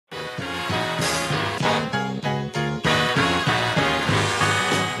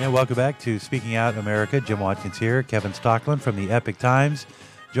welcome back to Speaking Out America. Jim Watkins here. Kevin Stockland from the Epic Times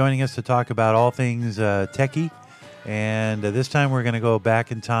joining us to talk about all things techie. And this time we're going to go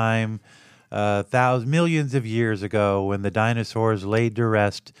back in time millions of years ago when the dinosaurs laid to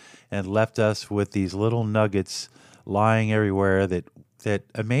rest and left us with these little nuggets lying everywhere that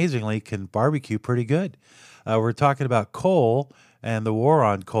amazingly can barbecue pretty good. We're talking about coal and the war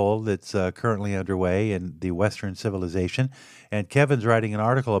on coal that's currently underway in the Western civilization. And Kevin's writing an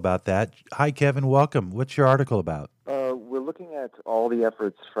article about that. Hi, Kevin. Welcome. What's your article about? We're looking at all the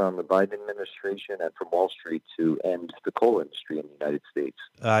efforts from the Biden administration and from Wall Street to end the coal industry in the United States.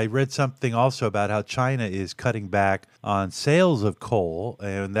 I read something also about how China is cutting back on sales of coal,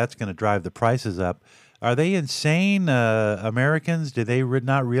 and that's going to drive the prices up. Are they insane, Americans? Do they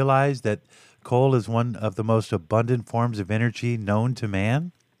not realize that coal is one of the most abundant forms of energy known to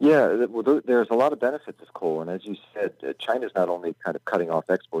man? Yeah, well, there's a lot of benefits of coal, and as you said, China's not only kind of cutting off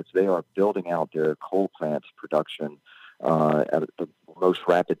exports, they are building out their coal plants production at the most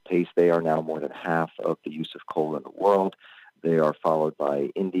rapid pace. They are now more than half of the use of coal in the world. They are followed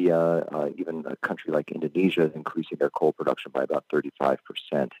by India. Even a country like Indonesia is increasing their coal production by about 35%.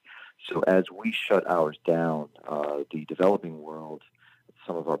 So as we shut ours down, the developing world,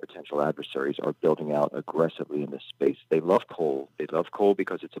 some of our potential adversaries are building out aggressively in this space. They love coal. They love coal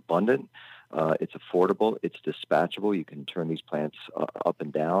because it's abundant, it's affordable, it's dispatchable. You can turn these plants up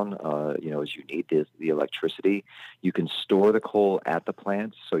and down, as you need the electricity. You can store the coal at the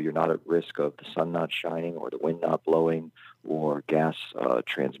plants, so you're not at risk of the sun not shining or the wind not blowing or gas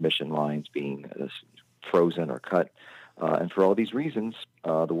transmission lines being frozen or cut. And for all these reasons,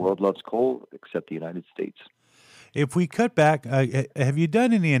 the world loves coal except the United States. If we cut back, have you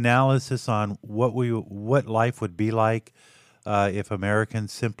done any analysis on what life would be like if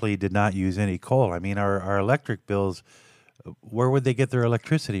Americans simply did not use any coal? I mean, our electric bills, where would they get their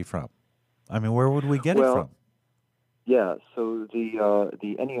electricity from? I mean, where would we get it from? Yeah, so the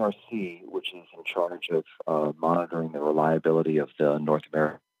NERC, which is in charge of monitoring the reliability of the North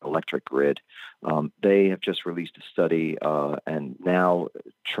American electric grid, they have just released a study, and now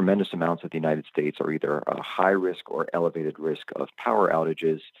tremendous amounts of the United States are either a high risk or elevated risk of power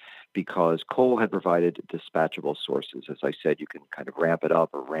outages because coal had provided dispatchable sources. As I said, you can kind of ramp it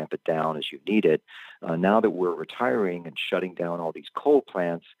up or ramp it down as you need it. Now that we're retiring and shutting down all these coal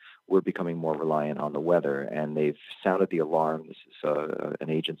plants, we're becoming more reliant on the weather, and they've sounded the alarm. This is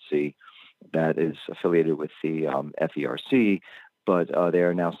an agency that is affiliated with the FERC, but they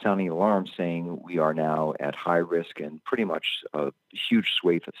are now sounding alarm saying we are now at high risk in pretty much a huge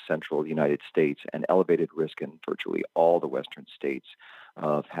swathe of central United States and elevated risk in virtually all the western states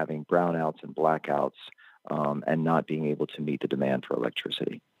of having brownouts and blackouts and not being able to meet the demand for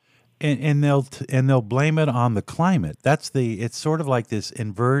electricity. And they'll blame it on the climate. It's sort of like this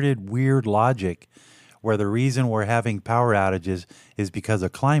inverted, weird logic where the reason we're having power outages is because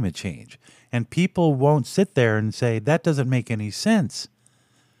of climate change. And people won't sit there and say, that doesn't make any sense.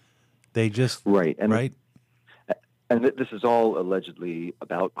 They just... Right. Right? And this is all allegedly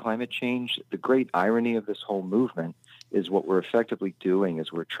about climate change. The great irony of this whole movement is what we're effectively doing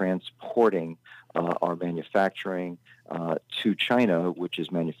is we're transporting our manufacturing to China, which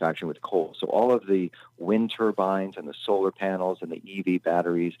is manufacturing with coal. So all of the wind turbines and the solar panels and the EV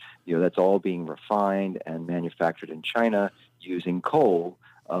batteries, that's all being refined and manufactured in China using coal,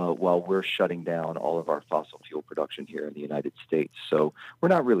 while we're shutting down all of our fossil fuel production here in the United States. So we're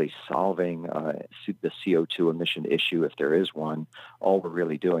not really solving the CO2 emission issue, if there is one. All we're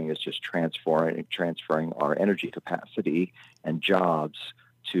really doing is just transferring our energy capacity and jobs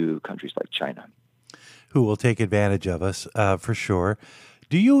to countries like China, who will take advantage of us for sure.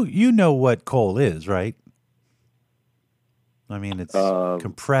 Do you know what coal is, right? I mean, it's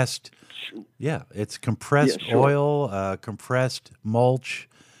compressed. Yeah, it's compressed oil, compressed mulch.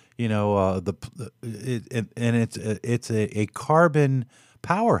 It's a carbon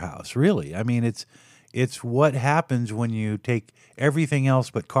powerhouse, really. I mean, it's what happens when you take everything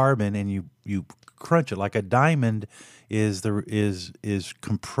else but carbon and you crunch it like a diamond is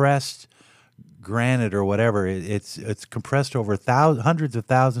compressed granite or whatever. It's compressed over hundreds of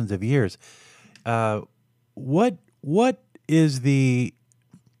thousands of years. What is the...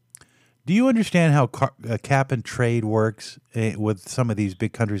 Do you understand how cap and trade works with some of these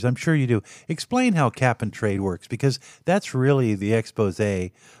big countries? I'm sure you do. Explain how cap and trade works, because that's really the expose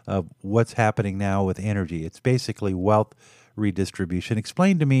of what's happening now with energy. It's basically wealth redistribution.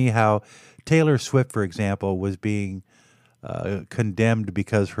 Explain to me how Taylor Swift, for example, was being condemned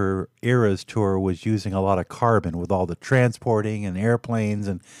because her Eras tour was using a lot of carbon with all the transporting and airplanes.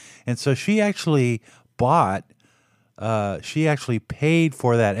 And so she actually bought she actually paid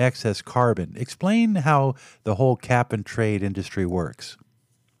for that excess carbon. Explain how the whole cap and trade industry works.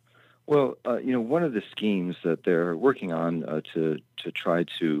 Well, one of the schemes that they're working on to try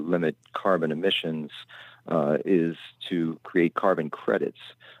to limit carbon emissions is to create carbon credits,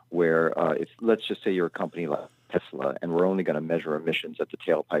 where if let's just say you're a company like Tesla, and we're only going to measure emissions at the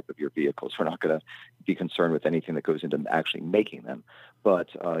tailpipe of your vehicles. We're not going to be concerned with anything that goes into actually making them. But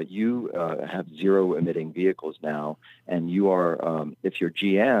you have zero emitting vehicles now, and you are, if you're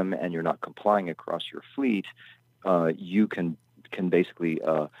GM and you're not complying across your fleet, you can basically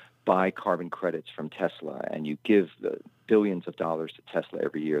buy carbon credits from Tesla, and you give billions of dollars to Tesla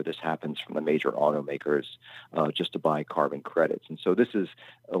every year. This happens from the major automakers just to buy carbon credits. And so this is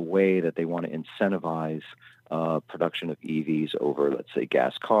a way that they want to incentivize production of EVs over, let's say,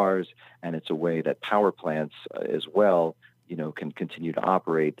 gas cars, and it's a way that power plants as well can continue to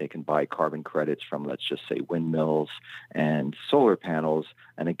operate. They can buy carbon credits from, let's just say, windmills and solar panels.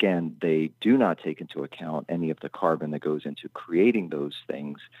 And again, they do not take into account any of the carbon that goes into creating those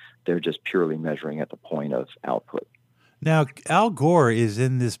things. They're just purely measuring at the point of output. Now, Al Gore is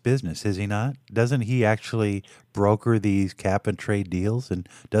in this business, is he not? Doesn't he actually broker these cap and trade deals, and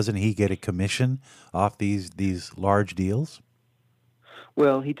doesn't he get a commission off these large deals?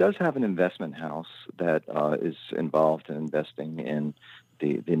 Well, he does have an investment house that is involved in investing in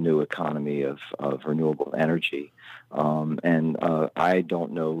the new economy of renewable energy. And I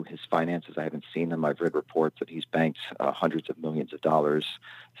don't know his finances. I haven't seen them. I've read reports that he's banked hundreds of millions of dollars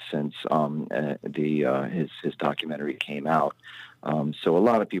since his documentary came out. So a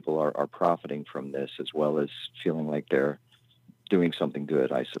lot of people are profiting from this, as well as feeling like they're doing something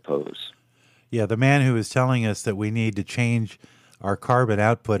good, I suppose. Yeah, the man who is telling us that we need to change our carbon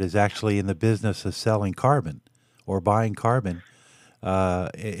output is actually in the business of selling carbon or buying carbon.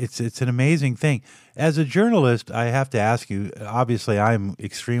 It's an amazing thing. As a journalist, I have to ask you, obviously I'm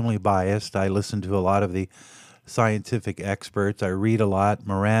extremely biased. I listen to a lot of the scientific experts. I read a lot.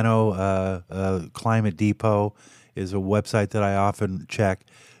 Morano, Climate Depot is a website that I often check.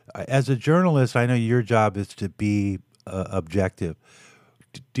 As a journalist, I know your job is to be objective.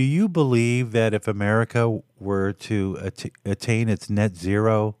 Do you believe that if America were to attain its net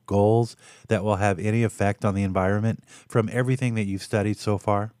zero goals, that will have any effect on the environment from everything that you've studied so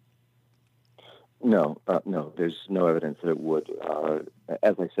far? No, there's no evidence that it would.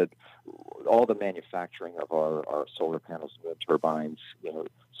 As I said, all the manufacturing of our solar panels and wind turbines,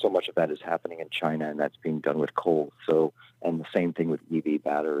 so much of that is happening in China, and that's being done with coal. So, and the same thing with EV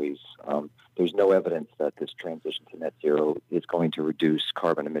batteries. There's no evidence that this transition to net zero is going to reduce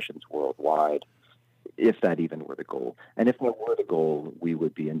carbon emissions worldwide, if that even were the goal. And if that were the goal, we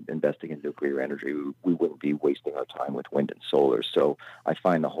would be investing in nuclear energy. We wouldn't be wasting our time with wind and solar. So I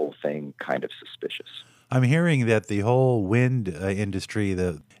find the whole thing kind of suspicious. I'm hearing that the whole wind industry,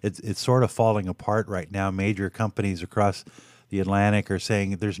 it's sort of falling apart right now. Major companies across the Atlantic are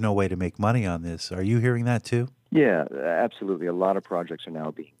saying there's no way to make money on this. Are you hearing that too? Yeah, absolutely. A lot of projects are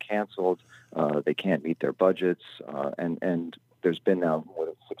now being canceled. They can't meet their budgets, and there's been now more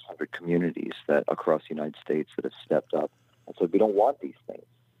than 600 communities that across the United States that have stepped up and said we don't want these things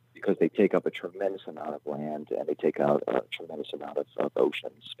because they take up a tremendous amount of land and they take out a tremendous amount of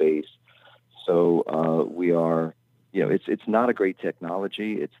ocean space. So we are, it's not a great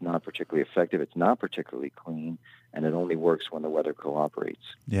technology. It's not particularly effective. It's not particularly clean, and it only works when the weather cooperates.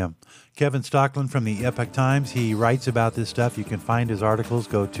 Yeah. Kevin Stocklin from the Epoch Times, he writes about this stuff. You can find his articles.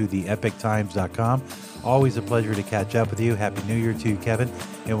 Go to theepochtimes.com. Always a pleasure to catch up with you. Happy New Year to you, Kevin,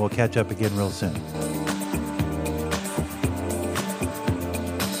 and we'll catch up again real soon.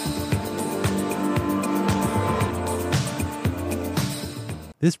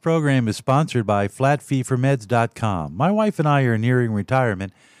 This program is sponsored by FlatFeeForMeds.com. My wife and I are nearing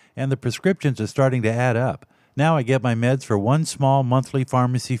retirement, and the prescriptions are starting to add up. Now I get my meds for one small monthly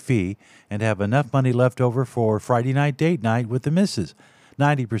pharmacy fee and have enough money left over for Friday night date night with the missus.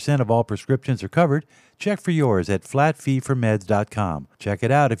 90% of all prescriptions are covered. Check for yours at FlatFeeForMeds.com. Check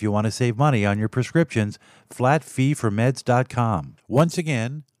it out if you want to save money on your prescriptions. FlatFeeForMeds.com. Once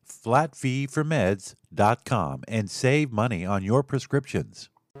again, FlatFeeForMeds.com, and save money on your prescriptions.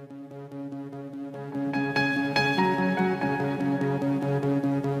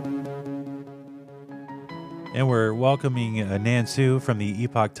 And we're welcoming Nan Su from the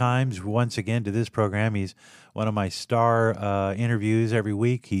Epoch Times once again to this program. He's one of my star interviews every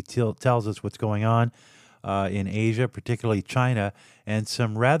week. He tells us what's going on in Asia, particularly China, and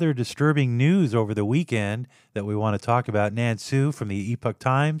some rather disturbing news over the weekend that we want to talk about. Nan Su from the Epoch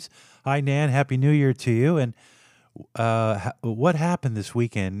Times. Hi, Nan. Happy New Year to you. And What happened this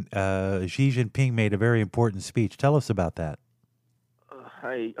weekend? Xi Jinping made a very important speech. Tell us about that.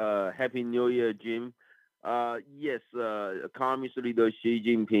 Hi, Happy New Year, Jim. Yes, Communist leader Xi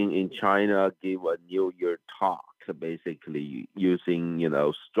Jinping in China gave a New Year talk, basically using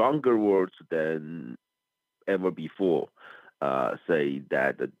stronger words than ever before. Say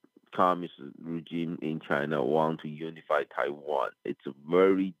that the communist regime in China want to unify Taiwan. It's a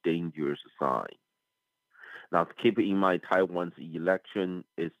very dangerous sign. Now, keep in mind, Taiwan's election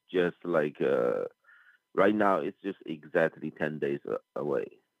is just like right now. It's just exactly 10 days away.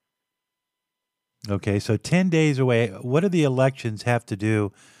 Okay, so 10 days away. What do the elections have to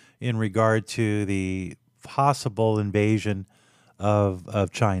do in regard to the possible invasion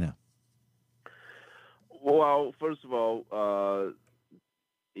of China? Well, first of all,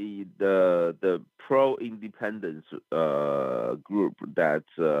 the pro-independence group that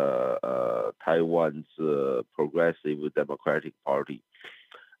Taiwan's Progressive Democratic Party,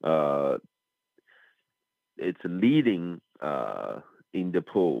 it's leading in the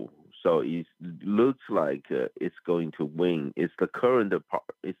poll. So it looks like it's going to win. It's the current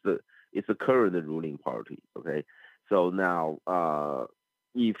it's the current ruling party. Okay, so now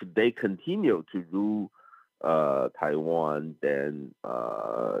if they continue to rule Taiwan, then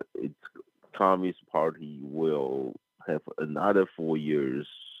its Communist Party will have another 4 years.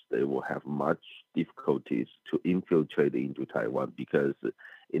 They will have much difficulties to infiltrate into Taiwan because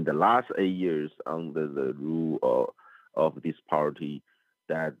in the last 8 years under the rule of this party,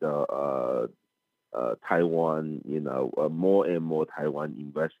 that Taiwan, more and more Taiwan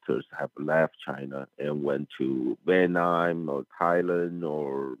investors have left China and went to Vietnam or Thailand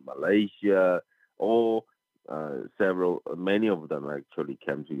or Malaysia, or many of them actually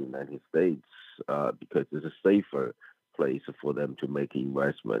came to the United States because it's a safer place for them to make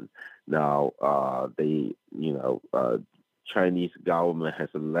investment. Now, Chinese government has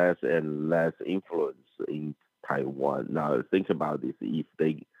less and less influence in Taiwan. Now, think about this: if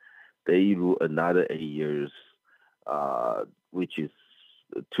they rule another 8 years, which is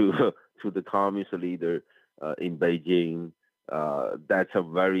to the communist leader in Beijing, that's a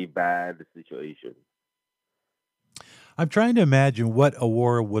very bad situation. I'm trying to imagine what a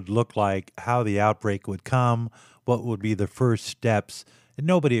war would look like, how the outbreak would come, what would be the first steps. And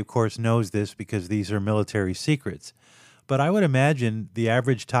nobody, of course, knows this because these are military secrets. But I would imagine the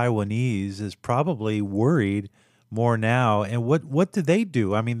average Taiwanese is probably worried more now. And what do they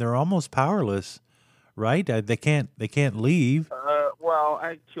do? I mean, they're almost powerless, right? They can't leave. Well,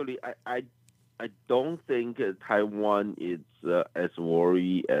 actually, I don't think Taiwan is as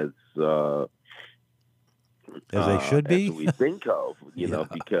worried as they should be, as we think of, Yeah.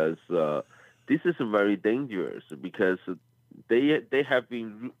 because this is very dangerous because they have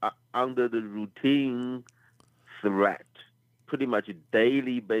been under the routine threat, pretty much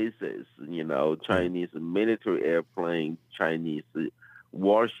daily basis. Chinese military airplanes, Chinese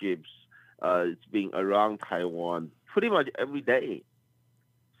warships, it's being around Taiwan pretty much every day.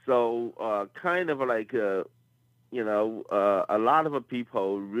 So kind of like a lot of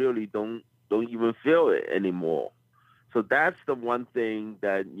people really don't even feel it anymore. So that's the one thing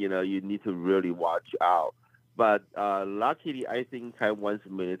that you need to really watch out. But luckily, I think Taiwan's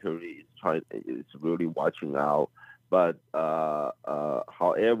military is really watching out. But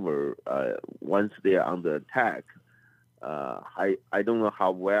however, once they are under attack, I don't know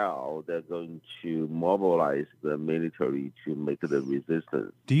how well they're going to mobilize the military to make the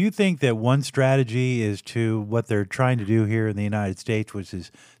resistance. Do you think that one strategy is to what they're trying to do here in the United States, which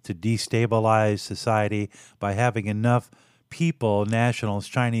is to destabilize society by having enough people, nationals,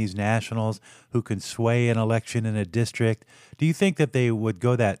 Chinese nationals, who can sway an election in a district? Do you think that they would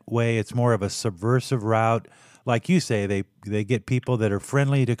go that way? It's more of a subversive route. Like you say, they get people that are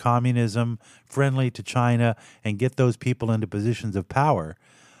friendly to communism, friendly to China, and get those people into positions of power,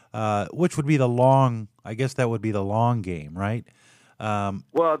 which would be I guess that would be the long game, right?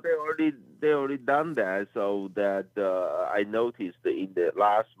 Well, they already done that. So that I noticed in the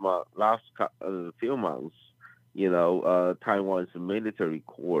last few months, Taiwan's military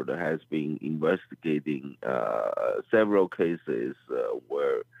court has been investigating several cases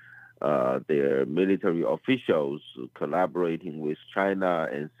where their military officials collaborating with China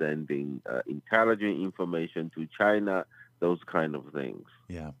and sending intelligent information to China, those kind of things.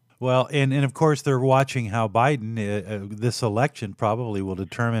 Yeah. Well, and of course, they're watching how Biden, this election probably will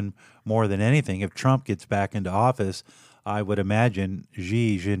determine more than anything. If Trump gets back into office, I would imagine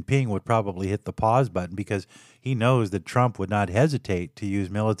Xi Jinping would probably hit the pause button because he knows that Trump would not hesitate to use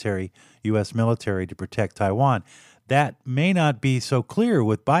U.S. military to protect Taiwan. That may not be so clear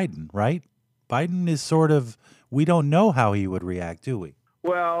with Biden, right? Biden is sort of we don't know how he would react, do we?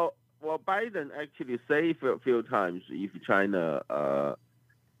 Well, Biden actually said a few times if China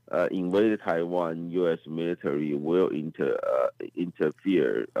invade Taiwan, U.S. military will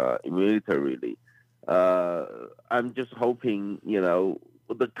interfere militarily. I'm just hoping,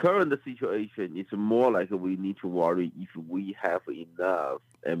 the current situation is more like we need to worry if we have enough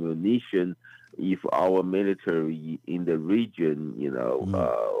ammunition, if our military in the region,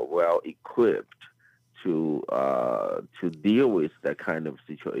 well equipped to deal with that kind of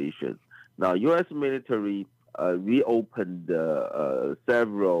situation. Now, U.S. military reopened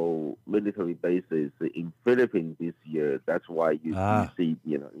several military bases in Philippines this year. That's why you see,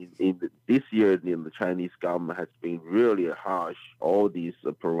 this year, the Chinese government has been really harsh, all these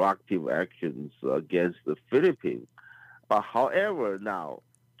proactive actions against the Philippines. But however, now,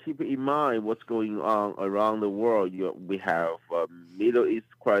 keep in mind what's going on around the world. We have Middle East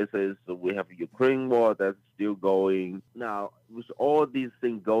crisis. We have Ukraine war that's still going. Now, with all these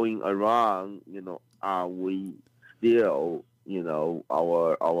things going around, are we still,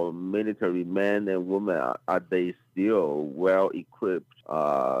 our military men and women, are they still well equipped,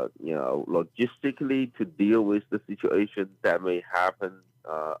 logistically to deal with the situation that may happen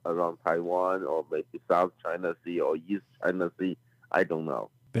around Taiwan or maybe South China Sea or East China Sea? I don't know.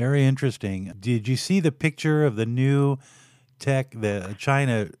 Very interesting. Did you see the picture of the new tech?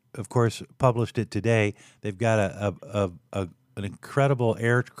 China, of course, published it today. They've got an incredible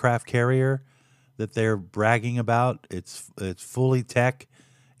aircraft carrier that they're bragging about. It's fully tech,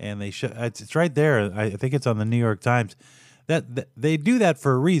 and it's right there. I think it's on the New York Times. That they do that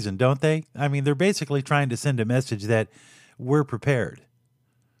for a reason, don't they? I mean, they're basically trying to send a message that we're prepared.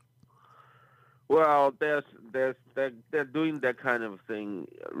 Well, they're doing that kind of thing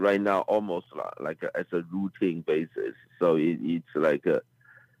right now, almost like as a routine basis. So it's like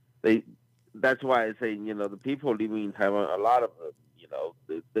that's why I say, the people living in Taiwan, a lot of them,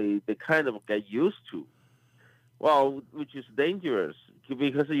 they kind of get used to, well, which is dangerous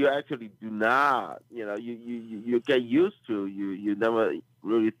because you actually do not, you get used to, you never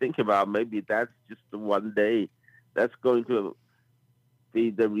really think about maybe that's just the one day that's going to be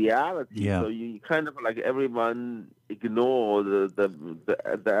the reality. Yeah. So you kind of like everyone ignore the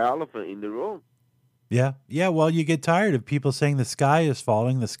elephant in the room. Yeah. Well, you get tired of people saying the sky is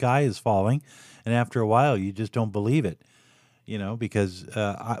falling, and after a while, you just don't believe it. Because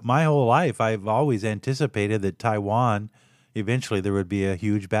my whole life I've always anticipated that Taiwan, eventually there would be a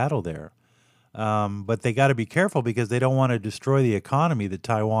huge battle there. But they got to be careful because they don't want to destroy the economy that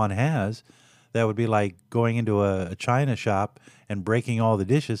Taiwan has. That would be like going into a China shop and breaking all the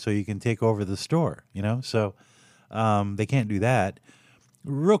dishes so you can take over the store, So they can't do that.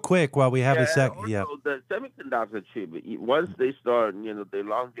 Real quick, while we have a sec. Also, the semiconductor chip, once they start, they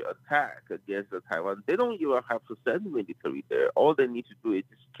launch an attack against Taiwan, they don't even have to send military there. All they need to do is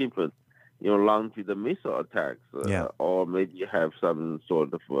just keep launch the missile attacks, or maybe have some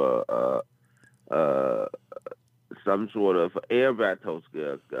sort of air battles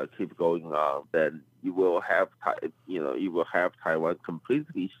keep going on. Then you will have Taiwan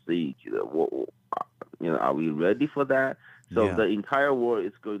completely sieged. Are we ready for that? So the entire war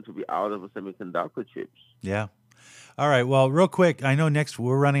is going to be out of semiconductor chips. Yeah. All right. Well, real quick, I know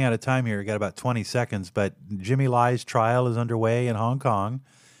we're running out of time here. We got about 20 seconds, but Jimmy Lai's trial is underway in Hong Kong,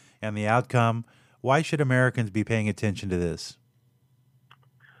 and the outcome. Why should Americans be paying attention to this?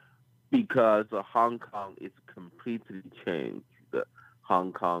 Because Hong Kong is completely changed.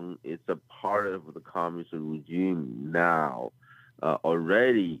 Hong Kong is a part of the communist regime now.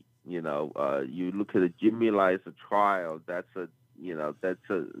 Already, you look at the Jimmy Lai's trial. That's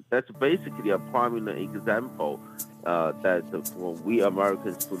basically a prominent example that for we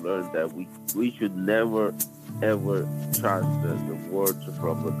Americans to learn that we should never ever trust the words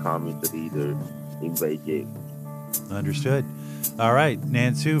from the communist leader in Beijing. Understood. All right,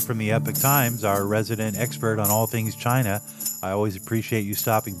 Nan Su from the Epoch Times, our resident expert on all things China. I always appreciate you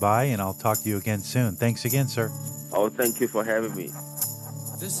stopping by, and I'll talk to you again soon. Thanks again, sir. Oh, thank you for having me.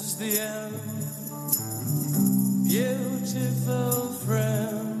 This is the end, beautiful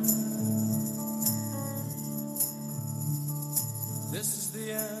friend. This is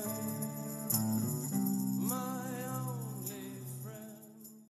the end.